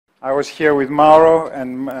I was here with Mauro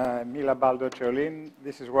and Mila Baldo-Ciolin.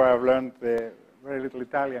 This is where I've learned the very little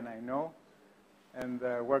Italian I know, and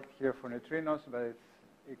worked here for neutrinos, but it's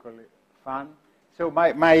equally fun. So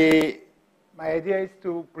my idea is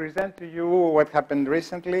to present to you what happened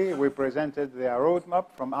recently. We presented the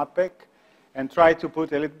roadmap from APPEC and try to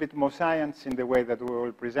put a little bit more science in the way that we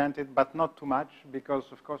will present it, but not too much, because,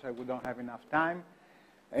 of course, we don't have enough time.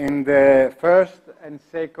 In the first and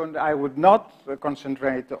second, I would not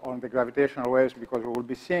concentrate on the gravitational waves because we will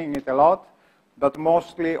be seeing it a lot, but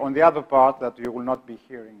mostly on the other part that you will not be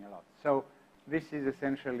hearing a lot. So this is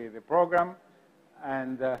essentially the program.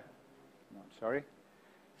 And, no, sorry.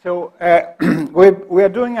 So we are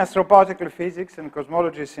doing astroparticle physics and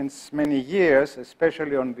cosmology since many years,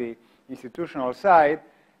 especially on the institutional side.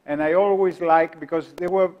 And I always like, because there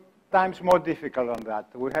were times more difficult on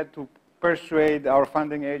that. We had to persuade our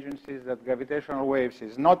funding agencies that gravitational waves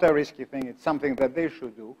is not a risky thing, it's something that they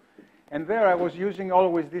should do. And there I was using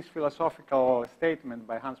always this philosophical statement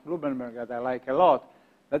by Hans Blumenberg that I like a lot,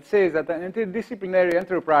 that says that an interdisciplinary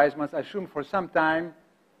enterprise must assume for some time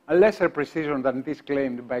a lesser precision than this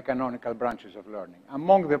claimed by canonical branches of learning.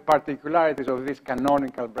 Among the particularities of these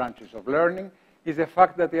canonical branches of learning is the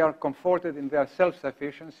fact that they are comforted in their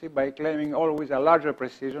self-sufficiency by claiming always a larger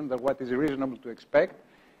precision than what is reasonable to expect.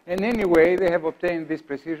 And anyway, they have obtained this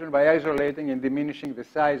precision by isolating and diminishing the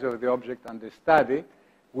size of the object under study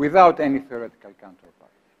without any theoretical counterpart.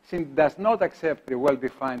 Since it does not accept the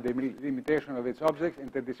well-defined limitation of its objects,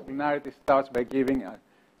 interdisciplinarity starts by giving a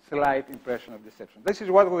slight impression of deception. This is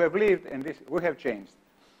what we have lived, and this we have changed.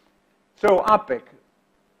 So APPEC,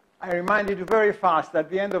 I reminded you very fast, at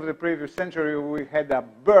the end of the previous century, we had a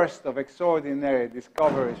burst of extraordinary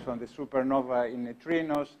discoveries from the supernova in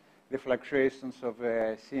neutrinos, the fluctuations of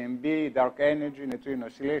CMB, dark energy, neutrino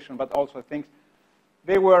oscillation, but also things.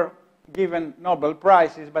 They were given Nobel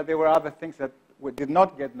Prizes, but there were other things that we did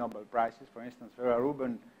not get Nobel Prizes. For instance, Vera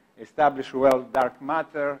Rubin established well dark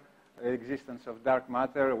matter, the existence of dark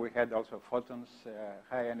matter. We had also photons,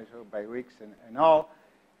 high energy by Weeks and all.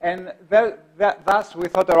 And thus, we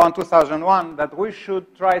thought around 2001 that we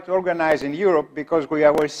should try to organize in Europe because we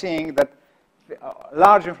were seeing that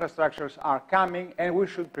large infrastructures are coming, and we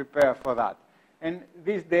should prepare for that. And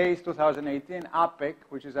these days, 2018, APPEC,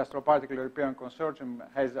 which is Astroparticle European Consortium,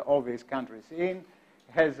 has all these countries in,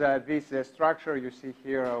 has this structure you see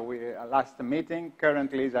here. Last meeting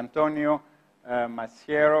currently is Antonio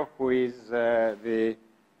Massiero, who is the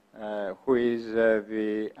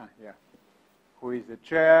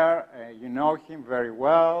chair. You know him very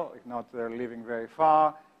well, if not living very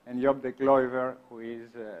far. And Job de Kloiver, who is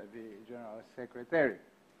the General Secretary.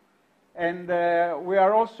 And we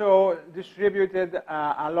are also distributed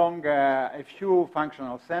along a few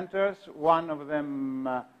functional centers. One of them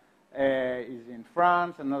is in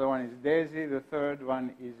France, another one is DESI, the third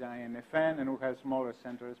one is INFN, and we have smaller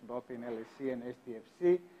centers both in LSE and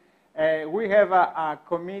STFC. We have a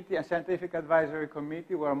committee, a scientific advisory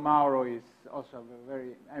committee, where Mauro is also a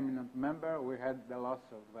very eminent member. We had the loss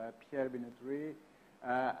of Pierre Binetry.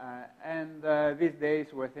 And these days,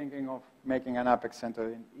 we're thinking of making an APPEC center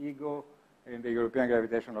in EGO, in the European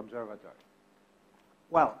Gravitational Observatory.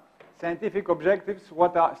 Well, scientific objectives,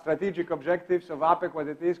 what are strategic objectives of APPEC, what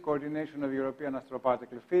it is, coordination of European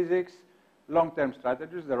astroparticle physics, long-term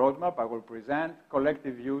strategies, the roadmap I will present,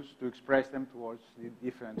 collective views to express them towards the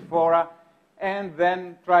different fora, and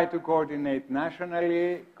then try to coordinate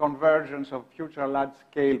nationally, convergence of future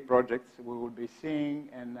large-scale projects we will be seeing,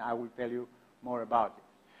 and I will tell you more about it.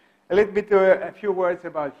 A little bit, a few words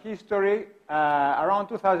about history. Around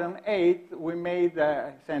 2008, we made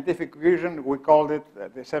a scientific vision. We called it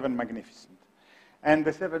the Seven Magnificent. And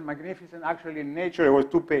the Seven Magnificent, actually in Nature, it was a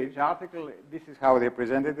two-page article. This is how they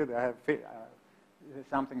presented it. I have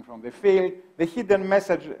something from the field. The hidden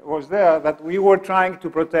message was there that we were trying to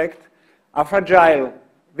protect a fragile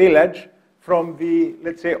village from the,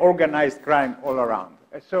 let's say, organized crime all around.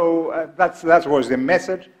 So that was the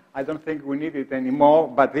message. I don't think we need it anymore,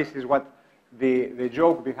 but this is what the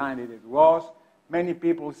joke behind it was. Many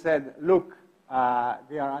people said, look,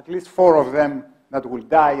 there are at least 4 of them that will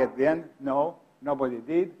die at the end. No, nobody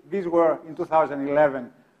did. These were, in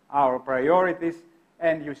 2011, our priorities.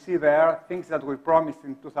 And you see there things that we promised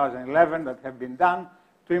in 2011 that have been done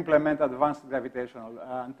to implement advanced gravitational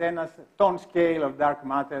antennas, ton scale of dark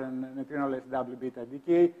matter and neutrinoless double beta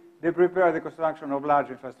decay. They prepare the construction of large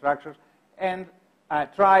infrastructures and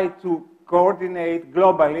try to coordinate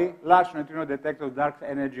globally large neutrino detectors, dark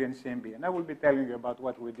energy, and CMB. And I will be telling you about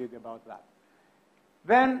what we did about that.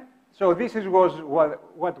 Then, so this was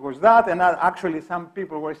what was that, and actually some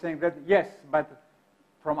people were saying that, yes, but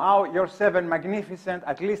from your 7 magnificent,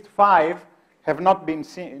 at least 5 have not been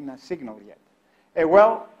seen in a signal yet.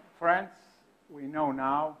 Well, friends, we know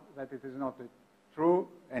now that it is not true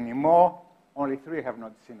anymore. Only 3 have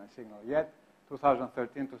not seen a signal yet.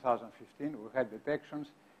 2013, 2015, we had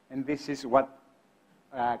detections, and this is what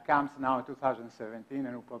comes now in 2017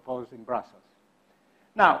 and we proposed in Brussels.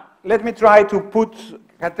 Now, let me try to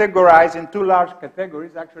categorize in 2 large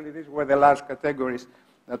categories. Actually, these were the large categories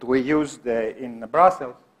that we used in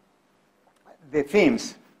Brussels. The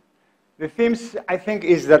themes. The themes, I think,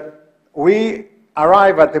 is that we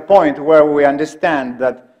arrive at the point where we understand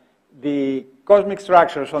that the cosmic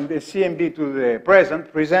structures from the CMB to the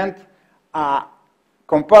present present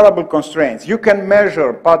comparable constraints. You can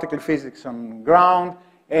measure particle physics on ground,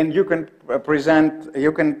 and you can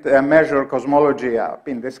measure cosmology up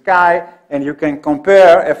in the sky, and you can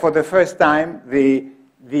compare, for the first time, the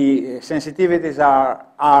sensitivities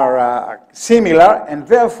are similar, and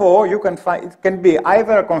therefore you can find it can be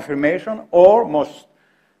either a confirmation or,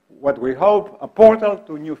 what we hope, a portal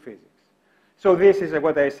to new physics. So this is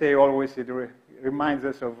what I say always. It reminds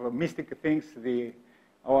us of mystic things, the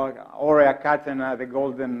Aurea Catena, the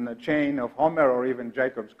golden chain of Homer, or even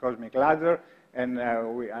Jacob's cosmic ladder. And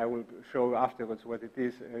I will show afterwards what it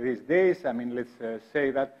is these days. I mean, let's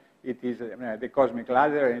say that it is the cosmic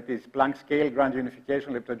ladder, and it is Planck scale, grand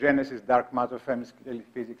unification, leptogenesis, dark matter, femscale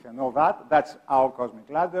physics, and all that. That's our cosmic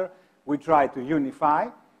ladder. We try to unify.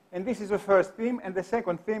 And this is the first theme. And the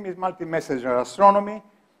second theme is multi-messenger astronomy,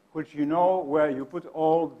 which you know, where you put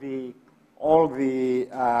all the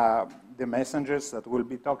messengers that we'll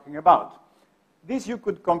be talking about. This you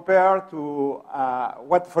could compare to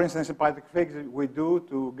what, for instance, in particle physics we do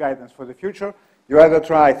to guidance for the future. You either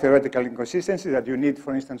try theoretical inconsistency, that you need,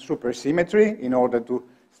 for instance, supersymmetry in order to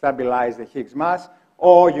stabilize the Higgs mass,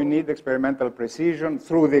 or you need experimental precision.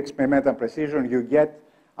 Through the experimental precision, you get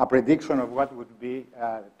a prediction of what would be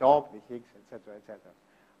the top, the Higgs, etc., etc.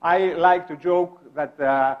 I like to joke that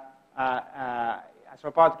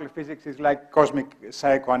astroparticle physics is like cosmic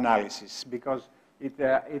psychoanalysis, because it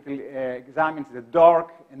examines the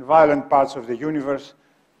dark and violent parts of the universe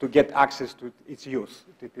to get access to its youth.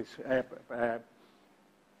 It is,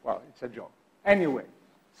 well, it's a joke. Anyway,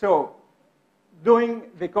 so doing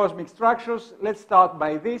the cosmic structures, let's start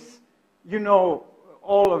by this. You know,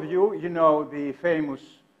 all of you, you know the famous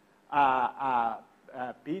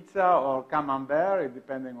pizza or camembert,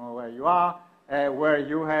 depending on where you are, where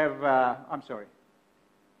you have,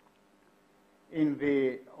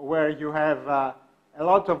 where you have a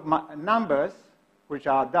lot of numbers, which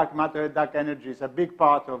are dark matter. Dark energy is a big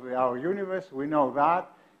part of our universe. We know that.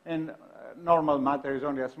 And normal matter is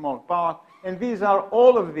only a small part. And these are,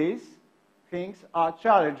 all of these things are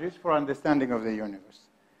challenges for understanding of the universe.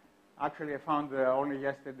 Actually, I found only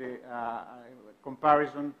yesterday a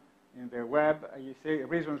comparison in the web. You see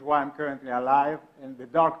reasons why I'm currently alive. And the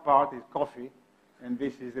dark part is coffee. And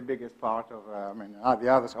this is the biggest part of, the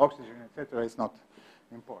others, oxygen, etc. It's not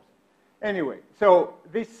important. Anyway, so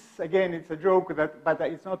this, again, it's a joke, but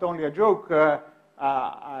it's not only a joke.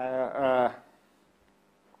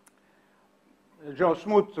 Joe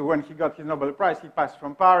Smoot, when he got his Nobel Prize, he passed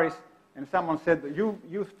from Paris, and someone said,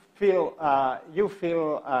 you feel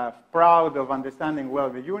proud of understanding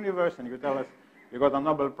well the universe, and you tell us you got a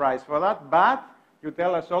Nobel Prize for that, but you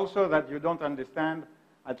tell us also that you don't understand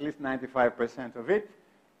at least 95% of it.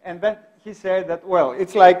 And then he said that, well,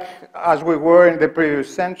 it's like as we were in the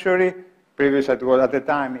previous century, at the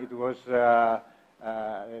time it was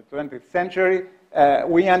 20th century,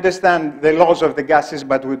 we understand the laws of the gases,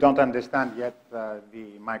 but we don't understand yet the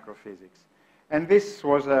microphysics. And this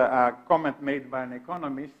was a comment made by an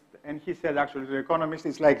economist, and he said, actually, the economist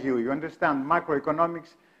is like you understand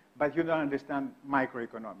macroeconomics, but you don't understand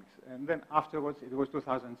microeconomics. And then afterwards, it was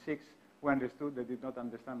 2006, we understood they did not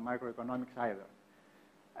understand microeconomics either.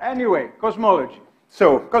 Anyway, cosmology.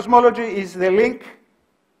 So cosmology is the link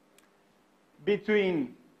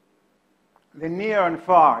between the near and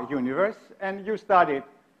far universe, and you study it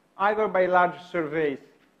either by large surveys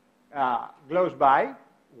close by,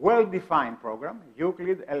 well-defined program,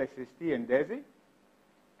 Euclid, LSST, and DESI,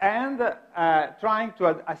 and trying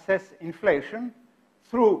to assess inflation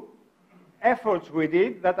through efforts we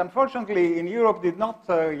did that unfortunately in Europe did not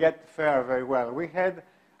yet fare very well. We had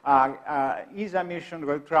ESA mission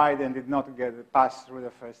we tried and did not get passed through the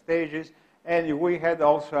first stages, and we had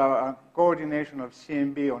also a coordination of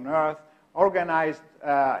CMB on Earth, organized,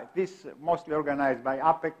 this mostly organized by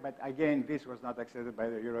APPEC, but again this was not accepted by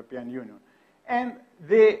the European Union. And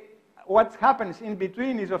what happens in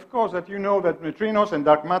between is, of course, that you know that neutrinos and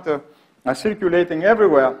dark matter are circulating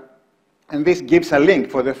everywhere, and this gives a link.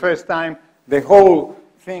 For the first time, the whole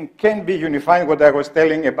thing can be unified, what I was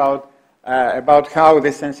telling about how the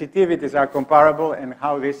sensitivities are comparable and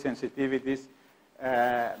how these sensitivities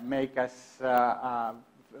make us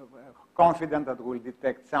confident that we'll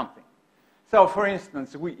detect something. So, for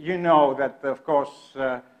instance, you know that, of course,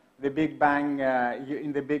 the Big Bang,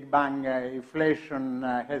 in the Big Bang, inflation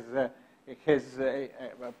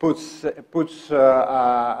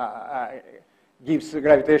gives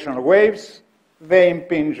gravitational waves. They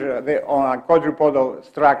impinge on a quadrupodal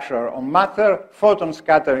structure on matter. Photons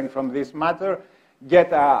scattering from this matter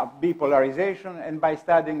get a bipolarization, and by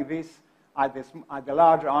studying this at the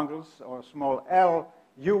large angles or small l,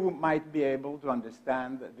 you might be able to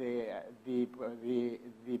understand the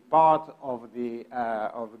part of the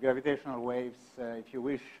gravitational waves, if you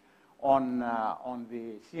wish, on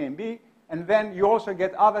the CMB. And then you also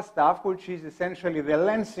get other stuff, which is essentially the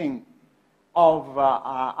lensing of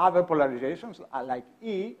other polarizations, like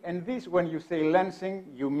E. And this, when you say lensing,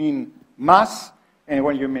 you mean mass. And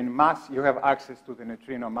when you mean mass, you have access to the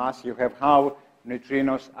neutrino mass. You have how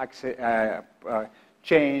neutrinos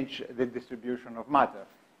change the distribution of matter.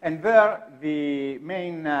 And there,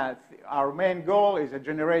 our main goal is a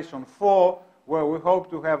generation 4, where we hope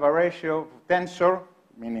to have a ratio of tensor,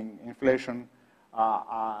 meaning inflation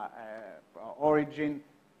origin,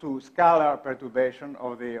 to scalar perturbation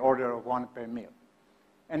of the order of 1 per mil.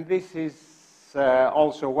 And this is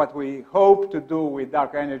also what we hope to do with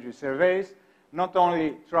dark energy surveys, not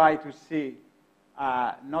only try to see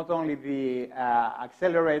not only the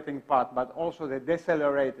accelerating part, but also the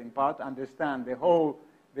decelerating part, understand the whole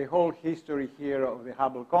history here of the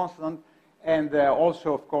Hubble constant, and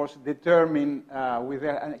also, of course, determine with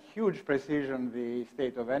a huge precision the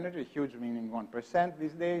state of energy, huge meaning 1%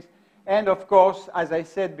 these days. And, of course, as I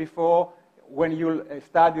said before, when you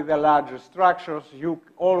study the larger structures, you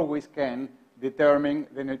always can determine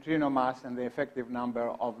the neutrino mass and the effective number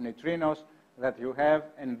of neutrinos that you have,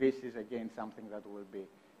 and this is, again, something that will be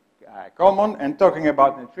common. And talking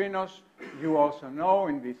about neutrinos, you also know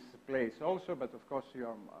in this place also, but of course you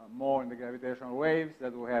are more in the gravitational waves,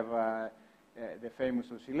 that we have the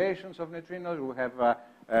famous oscillations of neutrinos. We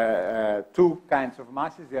have two kinds of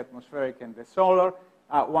masses, the atmospheric and the solar.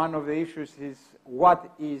 One of the issues is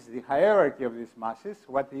what is the hierarchy of these masses,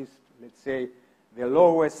 what is, let's say, the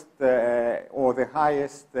lowest or the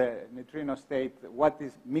highest neutrino state, what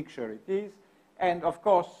is mixture it is. And of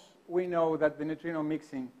course, we know that the neutrino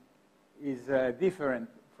mixing is different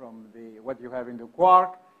from what you have in the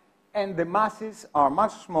quark, and the masses are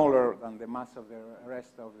much smaller than the mass of the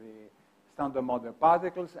rest of the standard model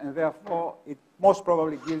particles, and therefore it most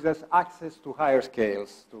probably gives us access to higher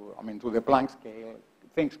scales, to the Planck scale,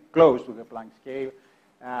 things close to the Planck scale,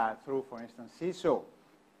 through, for instance, CSO.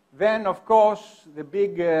 Then, of course, the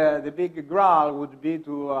big graal would be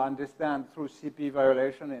to understand through CP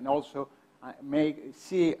violation and also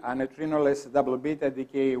see a neutrinoless double beta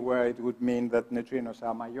decay, where it would mean that neutrinos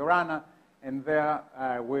are Majorana, and there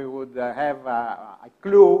we would have a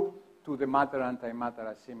clue to the matter-antimatter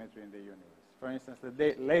asymmetry in the universe. For instance,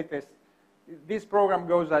 the latest, this program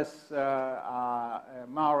goes, as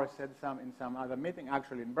Mauro said in some other meeting,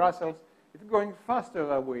 actually in Brussels. It's going faster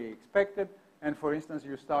than we expected. And for instance,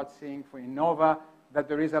 you start seeing for Innova that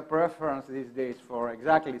there is a preference these days for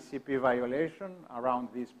exactly CP violation around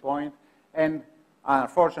this point. And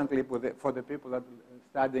unfortunately, for the people that are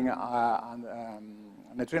studying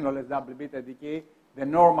neutrinoless double beta decay, the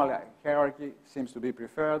normal hierarchy seems to be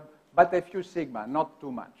preferred, but a few sigma, not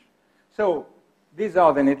too much. So these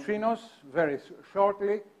are the neutrinos, very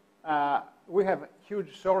shortly. We have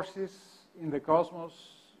huge sources in the cosmos.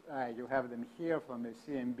 You have them here from the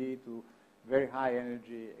CMB to very high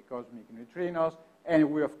energy cosmic neutrinos, and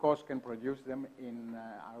we, of course, can produce them in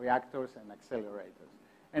reactors and accelerators.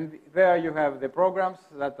 And there you have the programs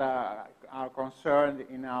that are concerned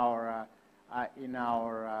in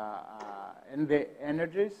the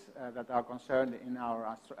energies that are concerned in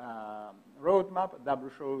our roadmap,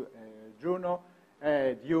 WSHO, Juno,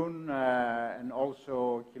 Dune, and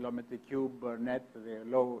also kilometer cube net,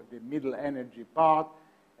 the middle energy part,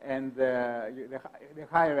 and the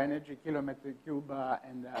higher energy kilometer cube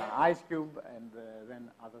and ice cube, and then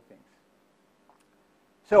other things.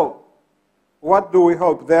 So what do we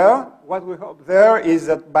hope there? What we hope there is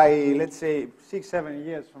that by, let's say, 6-7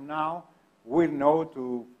 years from now, we'll know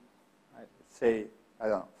to, let's say, I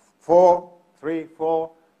don't know, 3,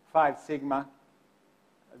 4, 5 sigma,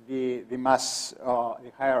 the mass,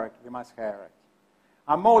 the hierarchy, the mass hierarchy.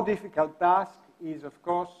 A more difficult task is, of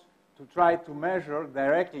course, to try to measure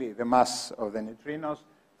directly the mass of the neutrinos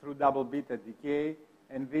through double beta decay,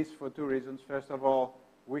 and this for two reasons. First of all,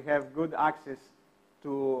 we have good access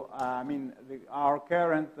to, our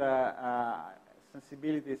current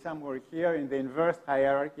sensibility is somewhere here in the inverse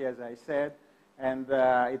hierarchy, as I said, and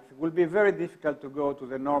it will be very difficult to go to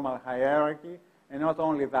the normal hierarchy. And not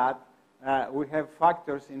only that, we have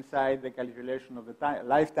factors inside the calculation of the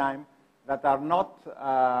lifetime that are not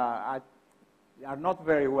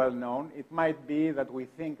very well known. It might be that we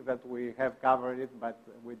think that we have covered it, but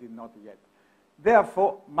we did not yet.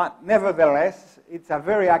 Therefore, nevertheless, it's a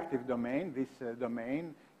very active domain, this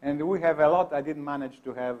domain, and we have a lot. I didn't manage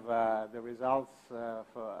to have the results,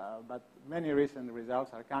 but many recent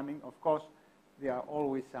results are coming. Of course, they are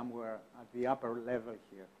always somewhere at the upper level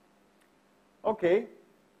here. Okay.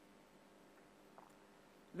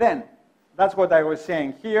 Then, that's what I was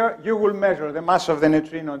saying. Here, you will measure the mass of the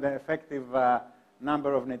neutrino, the effective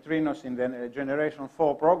number of neutrinos in the generation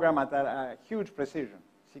 4 program at a huge precision,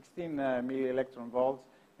 16 milli-electron volts,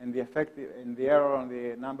 and the error on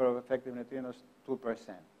the number of effective neutrinos,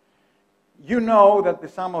 2%. You know that the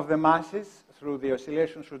sum of the masses through the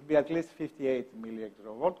oscillation should be at least 58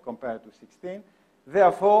 milli-electron volts compared to 16.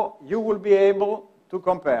 Therefore, you will be able to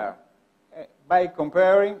compare. By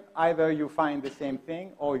comparing, either you find the same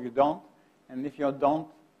thing or you don't. And if you don't,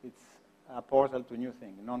 it's a portal to new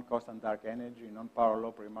thing, non-constant dark energy,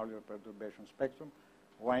 non-parallel primordial perturbation spectrum.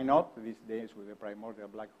 Why not these days with the primordial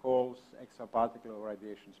black holes, extraparticle or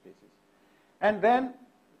radiation species? And then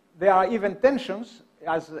there are even tensions,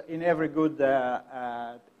 as in every good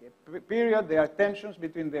period, there are tensions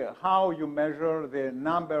between how you measure the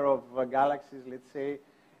number of galaxies, let's say,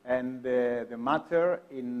 and the matter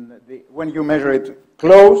when you measure it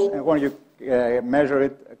close and when you measure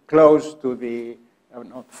it close to the,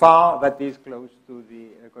 not far, that is close to the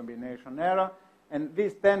combination error. And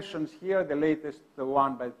these tensions here, the latest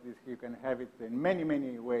one, but you can have it in many,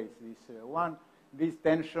 many ways, this one, these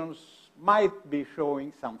tensions might be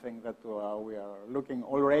showing something that we are looking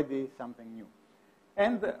already, something new.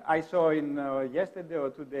 And I saw in yesterday or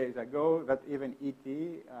 2 days ago that even ET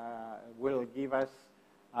will give us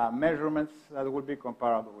measurements that will be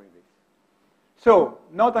comparable with this. So,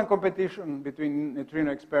 not a competition between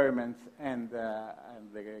neutrino experiments and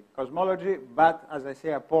the cosmology, but, as I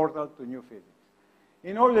say, a portal to new physics.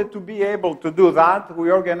 In order to be able to do that, we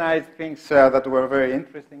organized things that were very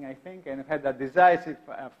interesting, I think, and had a decisive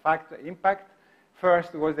impact.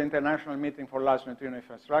 First was the International Meeting for Large Neutrino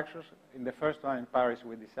Infrastructures. In the first one in Paris,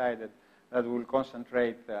 we decided that we will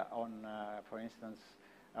concentrate on, for instance,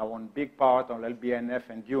 one big part on LBNF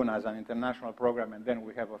and Dune as an international program, and then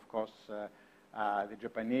we have, of course, the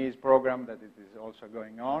Japanese program that it is also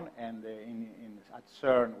going on, and at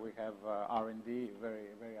CERN we have R&D very,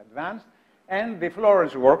 very advanced, and the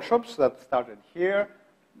Florence workshops that started here,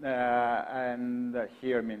 and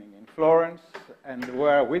here meaning in Florence, and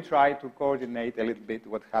where we try to coordinate a little bit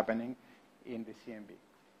what's happening in the CMB.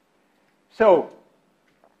 So,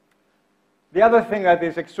 the other thing that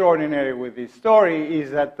is extraordinary with this story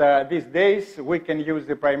is that these days we can use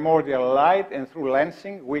the primordial light, and through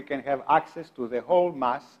lensing we can have access to the whole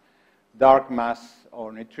mass, dark mass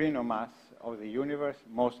or neutrino mass of the universe,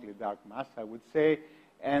 mostly dark mass, I would say.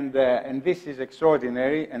 And this is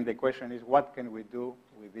extraordinary, and the question is, what can we do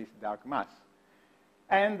with this dark mass?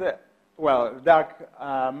 And, well, dark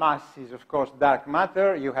mass is, of course, dark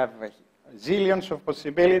matter. You have zillions of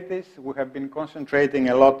possibilities. We have been concentrating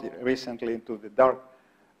a lot recently into the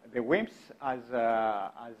WIMPs as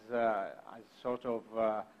sort of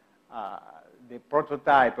the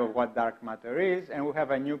prototype of what dark matter is. And we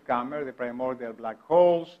have a newcomer, the primordial black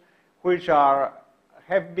holes, which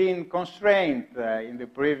have been constrained in the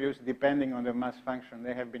previous, depending on the mass function,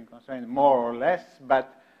 they have been constrained more or less,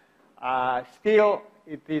 but still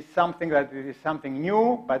it is something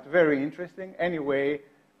new, but very interesting. Anyway,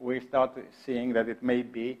 we start seeing that it may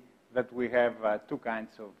be that we have two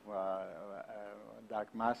kinds of dark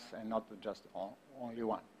mass and not just only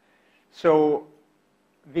one. So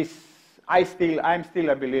I'm still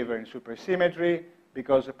a believer in supersymmetry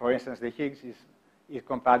because, for instance, the Higgs is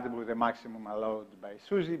compatible with the maximum allowed by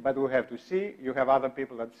SUSY, but we have to see. You have other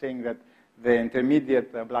people that are saying that the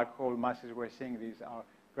intermediate black hole masses we're seeing, these are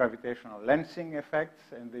gravitational lensing effects,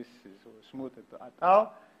 and this is Smoot et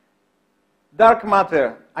al. Dark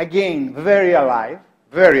matter, again, very alive,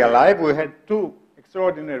 very alive. We had two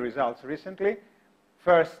extraordinary results recently.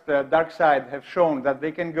 First, dark side have shown that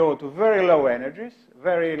they can go to very low energies,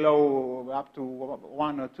 very low, up to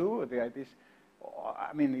 1 or 2.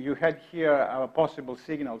 I mean, you had here possible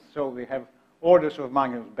signals, so they have orders of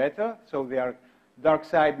magnitude better. So they are, dark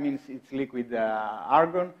side means it's liquid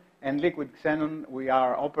argon, and liquid xenon, we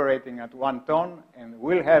are operating at 1 ton, and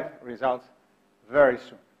we'll have results very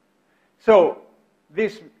soon. So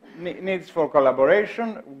this needs for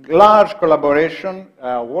collaboration, large collaboration,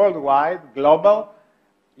 worldwide, global.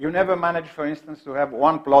 You never manage, for instance, to have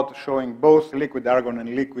one plot showing both liquid argon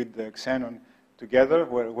and liquid xenon together.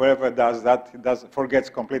 Whoever does that forgets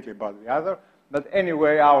completely about the other. But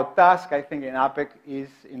anyway, our task, I think, in APPEC is,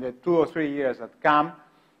 in the 2 or 3 years that come,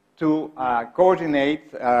 to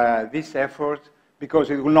coordinate this effort, because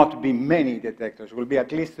it will not be many detectors. It will be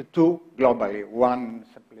at least 2 globally. One,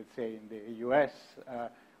 let's say, in the US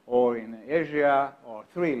or in Asia, or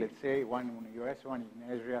 3, let's say, one in the US, one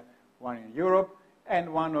in Asia, one in Europe.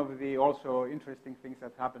 And one of the also interesting things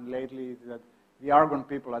that happened lately is that the argon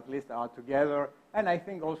people at least are together, and I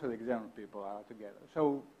think also the xenon people are together.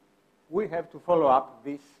 So we have to follow up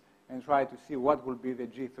this and try to see what will be the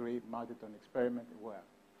G3 multiton experiment where.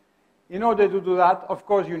 In order to do that, of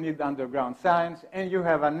course, you need underground science, and you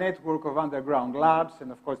have a network of underground labs,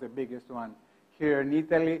 and of course the biggest one here in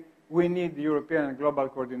Italy. We need European and global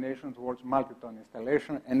coordination towards multiton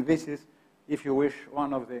installation, and this is, if you wish,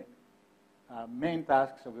 one of the main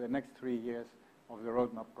tasks of the next 3 years of the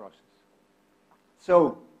roadmap process.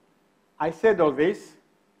 So, I said all this.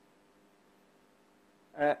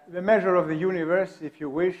 The measure of the universe, if you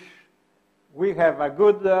wish, we have a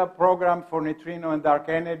good program for neutrino and dark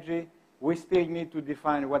energy. We still need to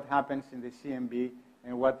define what happens in the CMB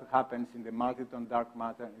and what happens in the multiton dark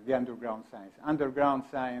matter, the underground science. Underground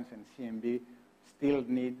science and CMB still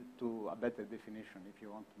need a better definition, if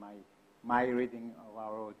you want my reading of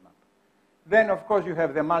our roadmap. Then, of course, you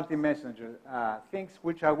have the multi-messenger things,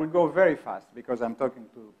 which I will go very fast because I'm talking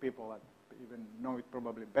to people that even know it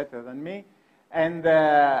probably better than me. And,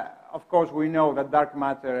 of course, we know that dark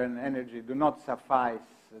matter and energy do not suffice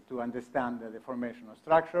to understand the formation of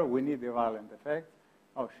structure. We need the violent effect.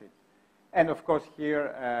 Oh, shit. And, of course,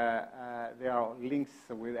 here there are links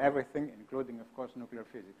with everything, including, of course, nuclear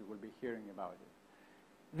physics. You will be hearing about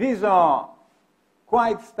it. These are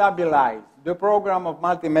quite stabilized. The program of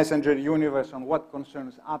multi-messenger universe on what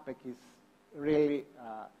concerns APPEC is really,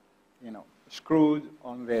 screwed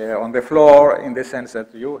on the floor, in the sense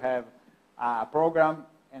that you have a program,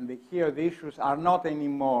 and here the issues are not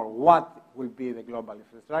anymore what will be the global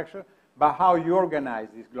infrastructure, but how you organize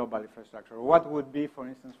this global infrastructure. What would be, for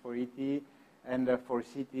instance, for ET and for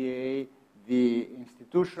CTA, the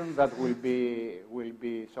institution that will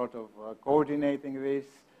be sort of coordinating this,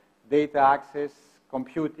 data access,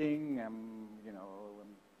 computing, I'm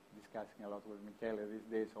discussing a lot with Michele these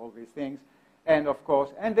days, all these things. And of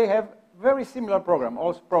course, and they have very similar program,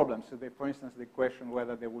 also problems. So they, for instance, the question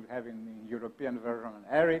whether they would have in European version an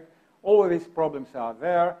ERIC, all these problems are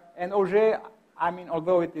there. And Auger, I mean,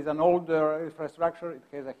 although it is an older infrastructure, it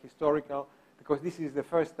has a historical, because this is the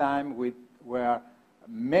first time where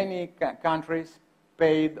many countries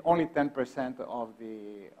paid only 10% of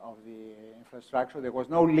the infrastructure. There was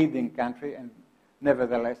no leading country, and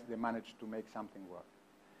nevertheless, they managed to make something work.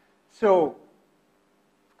 So,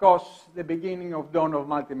 of course, the beginning of dawn of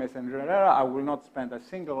multi-messenger era, I will not spend a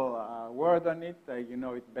single word on it. You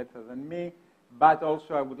know it better than me. But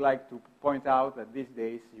also, I would like to point out that these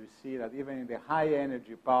days, you see that even in the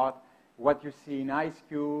high-energy part, what you see in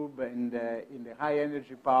IceCube and in the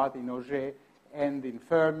high-energy part, in Auger and in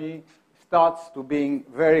Fermi, starts to being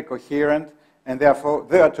very coherent. And therefore,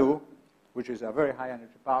 there too, which is a very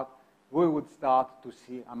high-energy part, we would start to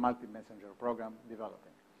see a multi-messenger program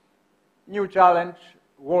developing. New challenge,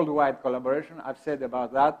 worldwide collaboration. I've said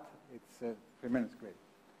about that. It's 3 minutes, great.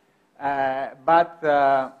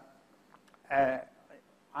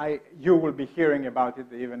 You will be hearing about it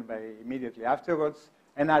even immediately afterwards.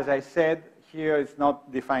 And as I said, here it's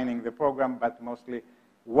not defining the program, but mostly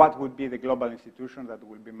what would be the global institution that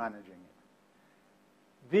will be managing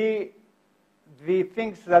it. The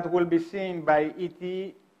things that will be seen by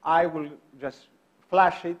ET, I will just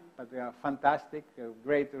flash it, but they are fantastic,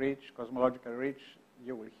 great reach, cosmological reach.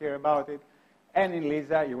 You will hear about it. And in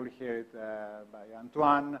LISA, you will hear it by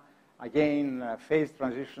Antoine. Again, phase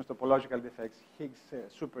transitions, topological defects, Higgs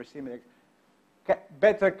supersymmetry,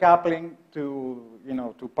 better coupling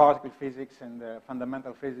to particle physics and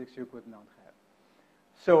fundamental physics you could not have.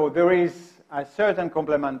 So there is a certain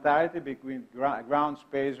complementarity between ground,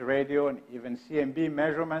 space, radio, and even CMB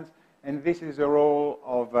measurements. And this is the role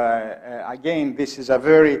of, again, this is a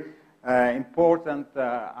very important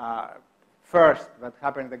first that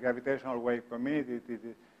happened in the gravitational wave community. It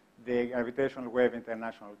is the Gravitational Wave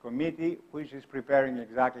International Committee, which is preparing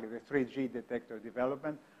exactly the 3G detector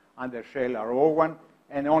development under Sheila Rowan.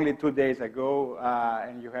 And only 2 days ago,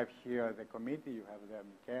 and you have here the committee, you have there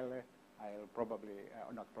Michele, I'll probably,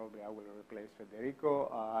 not probably, I will replace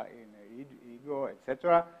Federico in IGO,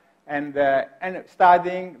 etc. and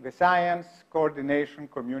studying the science, coordination,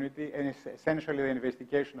 community, and essentially the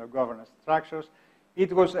investigation of governance structures.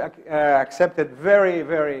 It was accepted very,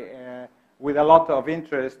 very with a lot of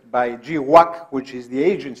interest by GWAC, which is the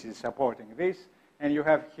agency supporting this. And you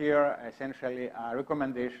have here essentially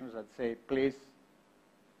recommendations that say, please,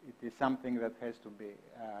 it is something that has to be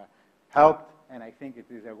helped, and I think it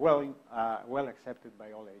is well accepted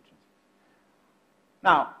by all agencies.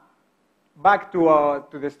 Now, back to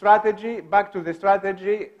the strategy.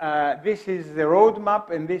 This is the roadmap,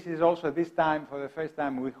 and this is also this time, for the first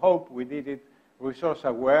time, we hope we did it resource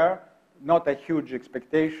aware, not a huge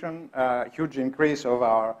expectation, huge increase of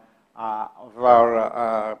our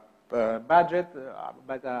budget,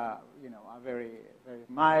 but you know, a very, very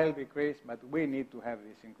mild decrease. But we need to have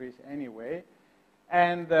this increase anyway.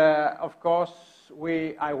 And of course,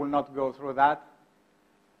 I will not go through that.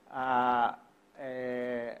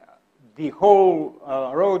 The whole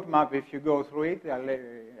roadmap, if you go through it, I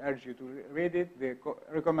urge you to read it. The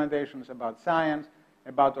recommendations about science,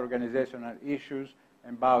 about organizational issues,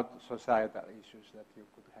 about societal issues that you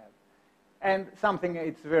could have. And something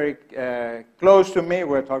it's very close to me,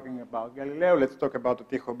 we're talking about Galileo. Let's talk about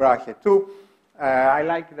Tycho Brahe too. I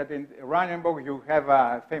like that in Oranienburg you have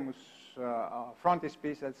a famous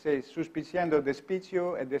frontispiece that says suspiciendo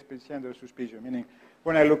despiccio e despiciendo suspicio, meaning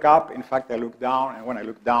when I look up, in fact, I look down, and when I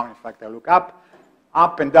look down, in fact, I look up.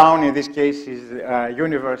 Up and down, in this case, is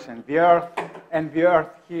universe and the Earth. And the Earth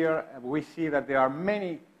here, we see that there are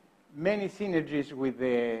many synergies with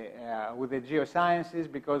the geosciences,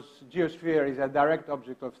 because geosphere is a direct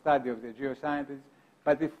object of study of the geosciences,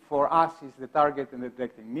 but if for us is the target and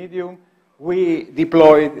detecting medium. We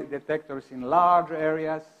deployed detectors in large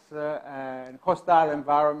areas, hostile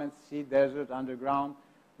environments, sea, desert, underground,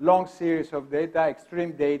 long series of data,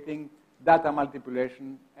 extreme dating, data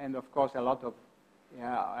manipulation, and of course a lot of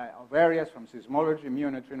areas from seismology,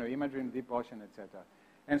 neutrino imaging, deep ocean, etc.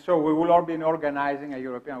 And so we will all be organizing a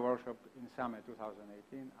European workshop in summer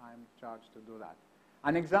 2018. I'm charged to do that.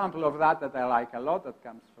 An example of that I like a lot, that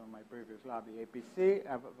comes from my previous lab, the APC,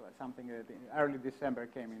 something that in early December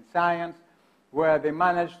came in Science, where they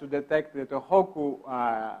managed to detect the Tohoku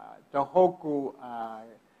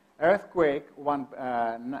earthquake,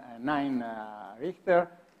 9 Richter,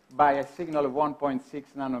 by a signal of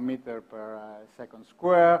 1.6 nanometer per second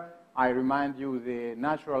square. I remind you the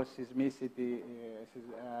natural seismicity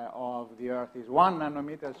of the Earth is 1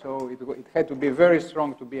 nanometer, so it had to be very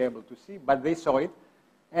strong to be able to see, but they saw it,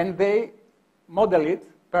 and they model it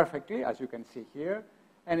perfectly, as you can see here,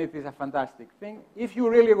 and it is a fantastic thing. If you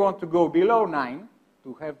really want to go below 9,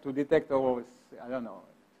 to have to detect always, I don't know,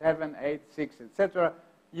 7, 8, 6, etc.,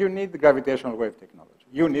 you need the gravitational wave technology.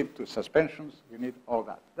 You need suspensions, you need all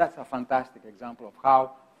that. That's a fantastic example of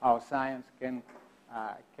how our science can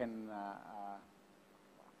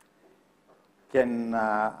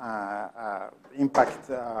impact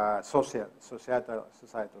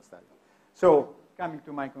societal study. So, coming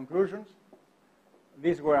to my conclusions,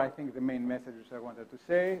 these were, I think, the main messages I wanted to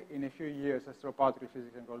say. In a few years, astroparticle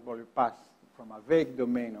physics and global will pass from a vague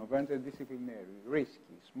domain of interdisciplinary,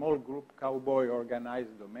 risky, small group, cowboy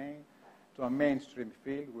organized domain to a mainstream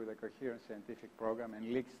field with a coherent scientific program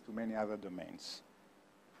and links to many other domains,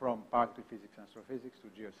 from particle physics and astrophysics to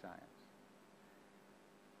geoscience.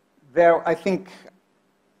 There, I think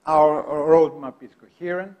our roadmap is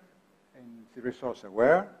coherent and it's resource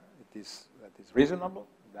aware. That is reasonable.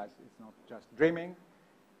 It's not just dreaming.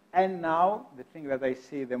 And now, the thing that I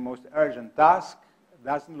see the most urgent task,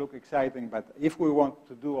 doesn't look exciting, but if we want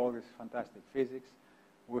to do all this fantastic physics,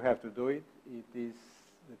 we have to do it. It is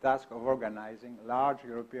the task of organizing large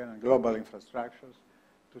European and global infrastructures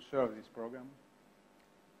to serve this program.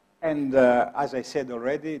 And as I said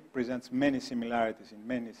already, it presents many similarities in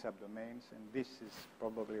many subdomains, and this is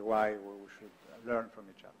probably why we should learn from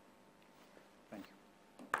each other.